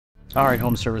All right,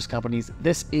 home service companies,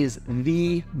 this is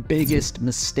the biggest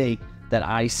mistake that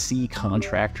I see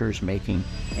contractors making,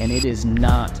 and it is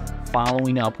not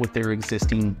following up with their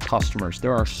existing customers.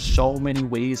 There are so many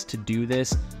ways to do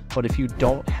this, but if you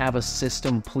don't have a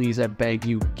system, please, I beg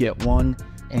you, get one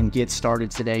and get started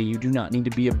today. You do not need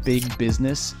to be a big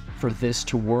business for this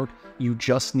to work. You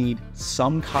just need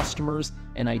some customers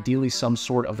and ideally some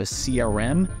sort of a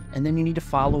CRM. And then you need to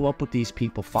follow up with these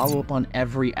people, follow up on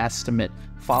every estimate,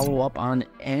 follow up on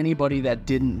anybody that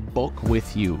didn't book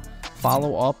with you,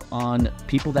 follow up on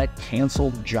people that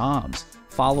canceled jobs,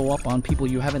 follow up on people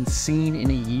you haven't seen in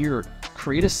a year.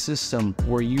 Create a system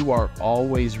where you are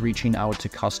always reaching out to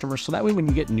customers. So that way, when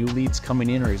you get new leads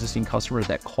coming in or existing customers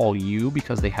that call you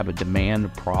because they have a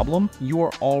demand problem, you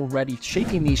are already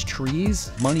shaking these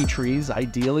trees, money trees,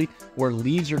 ideally, where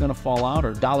leads are going to fall out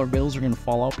or dollar bills are going to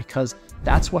fall out, because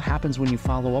that's what happens when you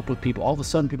follow up with people. All of a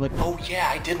sudden, people are like, oh yeah,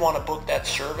 I did want to book that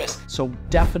service. So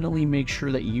definitely make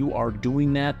sure that you are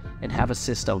doing that and have a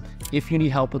system. If you need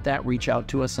help with that, reach out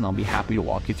to us and I'll be happy to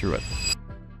walk you through it.